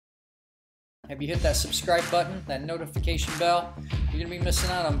Have you hit that subscribe button, that notification bell? You're going to be missing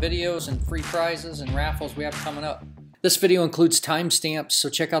out on videos and free prizes and raffles we have coming up. This video includes timestamps, so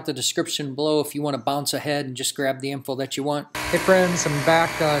check out the description below if you want to bounce ahead and just grab the info that you want. Hey friends, I'm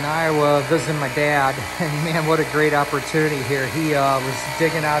back in Iowa visiting my dad, and man, what a great opportunity here. He was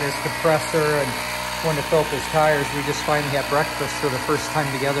digging out his compressor and wanted to fill up his tires. We just finally had breakfast for the first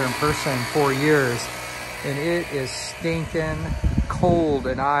time together in person in 4 years, and it is stinking cold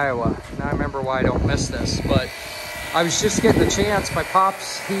in Iowa. And I remember why I don't miss this, but I was just getting the chance. My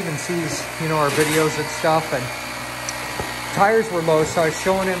pops, he even sees, you know, our videos and stuff, and tires were low, so I was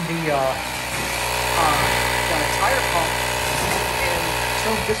showing him the tire pump and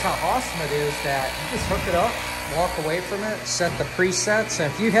showing him just how awesome it is that you just hook it up, walk away from it, set the presets.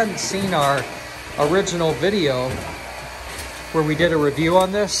 And if you hadn't seen our original video where we did a review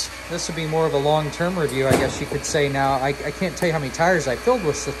on this would be more of a long-term review, I guess you could say. Now, I can't tell you how many tires I filled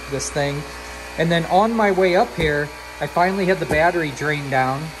with this thing. And then on my way up here, I finally had the battery drained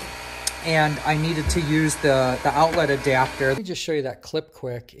down, and I needed to use the outlet adapter. Let me just show you that clip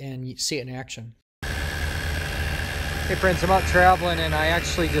quick and you see it in action. Hey friends, I'm out traveling, and I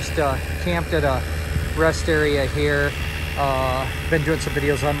actually just camped at a rest area here. Been doing some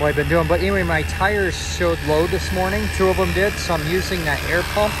videos on what I've been doing, but anyway, my tires showed low this morning. 2 of them did, so I'm using that air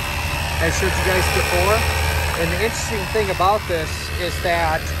pump I showed you guys before. And the interesting thing about this is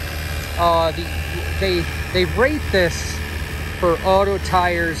that they rate this for auto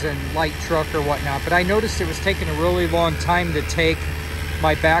tires and light truck or whatnot, but I noticed it was taking a really long time to take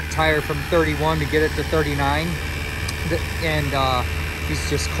my back tire from 31 to get it to 39. And these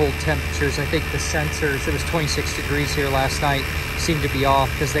just cold temperatures. I think the sensors, it was 26 degrees here last night, seemed to be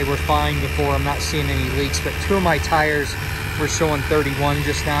off because they were fine before. I'm not seeing any leaks, but 2 of my tires were showing 31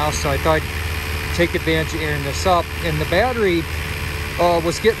 just now, so I thought I'd take advantage of airing this up. And the battery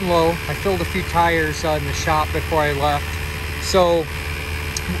was getting low. I filled a few tires in the shop before I left. So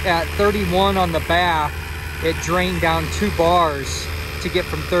at 31 on the back, it drained down 2 bars to get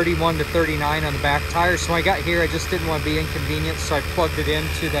from 31 to 39 on the back tire. So when I got here, I just didn't want to be inconvenienced, so I plugged it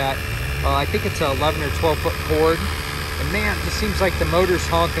into that, I think it's an 11 or 12 foot cord. And man, it just seems like the motor's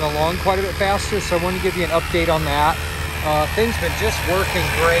honking along quite a bit faster, so I want to give you an update on that. Things been just working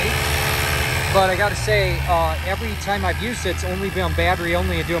great. But I gotta say, every time I've used it, it's only been on battery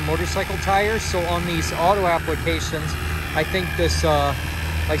only and doing motorcycle tires. So on these auto applications, I think this, like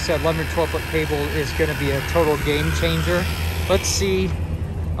I said, 11 or 12 foot cable is gonna be a total game changer. Let's see.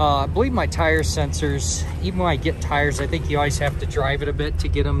 I believe my tire sensors, even when I get tires, I think you always have to drive it a bit to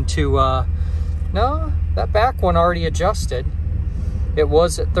get them to, no, that back one already adjusted. It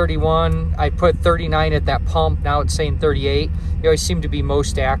was at 31. I put 39 at that pump. Now it's saying 38. They always seem to be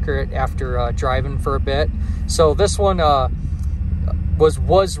most accurate after driving for a bit. So this one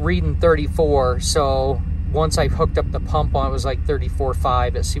was reading 34. So once I hooked up the pump on, it was like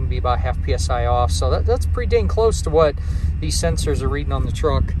 34.5. It seemed to be about half PSI off. So that's pretty dang close to what these sensors are reading on the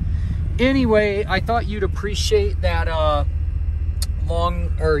truck. Anyway, I thought you'd appreciate that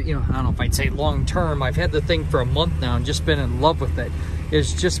long, or you know, I don't know if I'd say long term. I've had the thing for a month now and just been in love with it.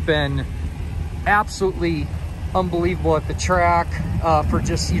 It's just been absolutely unbelievable at the track for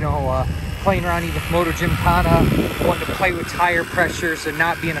just, you know, playing around even with Moto Gymkhana, wanting to play with tire pressures and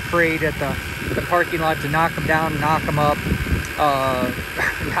not being afraid at the parking lot to knock them down, knock them up,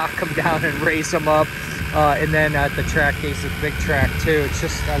 knock them down and raise them up. And then at the track days, at the big track too. It's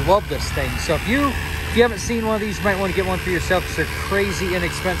just, I love this thing. So if you haven't seen one of these, you might want to get one for yourself because they're crazy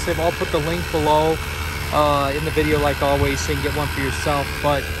inexpensive. I'll put the link below in the video like always, so you can get one for yourself.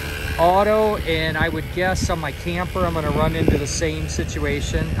 But auto, and I would guess on my camper I'm going to run into the same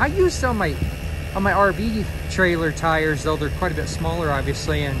situation. I used on my RV trailer tires, though they're quite a bit smaller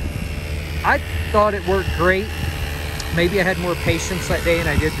obviously, and I thought it worked great. Maybe I had more patience that day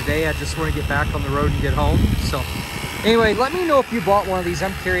than I did today. I just want to get back on the road and get home. So anyway, let me know if you bought one of these.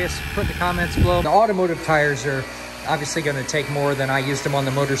 I'm curious. Put in the comments below. The automotive tires are obviously going to take more than I used them on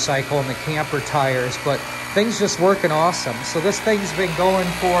the motorcycle and the camper tires, but things just working awesome. So this thing's been going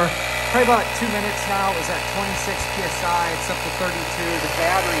for probably about 2 minutes now. It was at 26 PSI. It's up to 32. The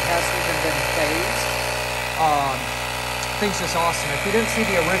battery hasn't even been phased. Thing's just awesome. If you didn't see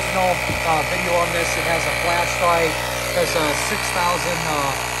the original video on this, it has a flashlight. It has a 6,000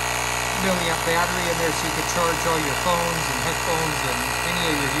 milliamp battery in there, so you can charge all your phones and headphones and any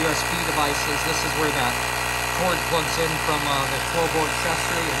of your USB devices. This is where that cord plugs in from the 12-volt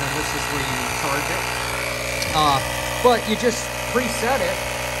accessory, and then this is where you charge it. But you just preset it,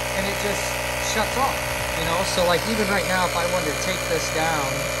 and it just shuts off, you know? So like even right now, if I wanted to take this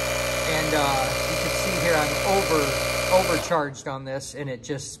down, and you can see here I'm over overcharged on this and it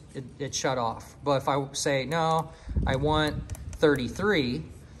shut off. But if I say, no, I want 33,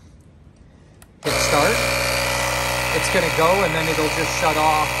 hit start, it's gonna go and then it'll just shut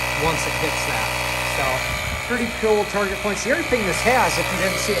off once it hits that. So pretty cool target points. The other thing this has, if you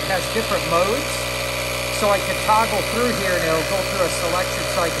didn't see, it has different modes. So I could toggle through here and it'll go through a selection,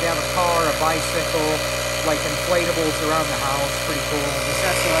 so I could have a car, a bicycle, like inflatables around the house. Pretty cool. This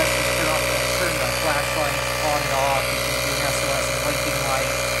SOS is turn the flashlight on and off. You can do an SOS blinking light.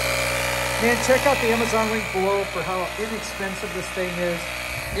 Man, check out the Amazon link below for how inexpensive this thing is.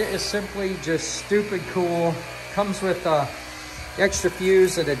 It is simply just stupid cool. Comes with extra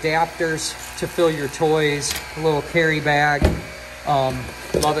fuse and adapters to fill your toys. A little carry bag.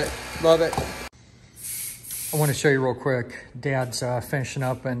 Love it. Love it. I want to show you real quick. Dad's finishing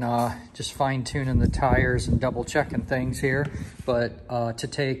up and just fine-tuning the tires and double-checking things here. But to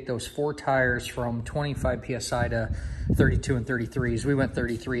take those 4 tires from 25 PSI to 32 and 33s, we went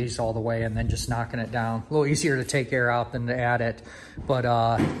 33s all the way and then just knocking it down. A little easier to take air out than to add it.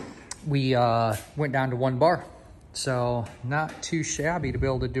 But we went down to 1 bar. So not too shabby to be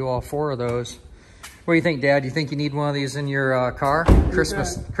able to do all 4 of those. What do you think, Dad? You think you need one of these in your car?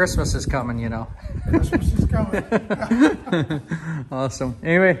 Christmas is coming, you know. Christmas is coming. Awesome.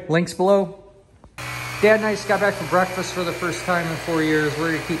 Anyway, links below. Dad and I just got back from breakfast for the first time in 4 years.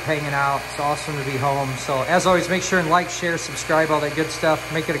 We're gonna keep hanging out. It's awesome to be home. So as always, make sure and like, share, subscribe, all that good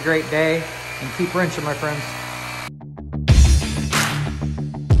stuff. Make it a great day and keep wrenching, my friends.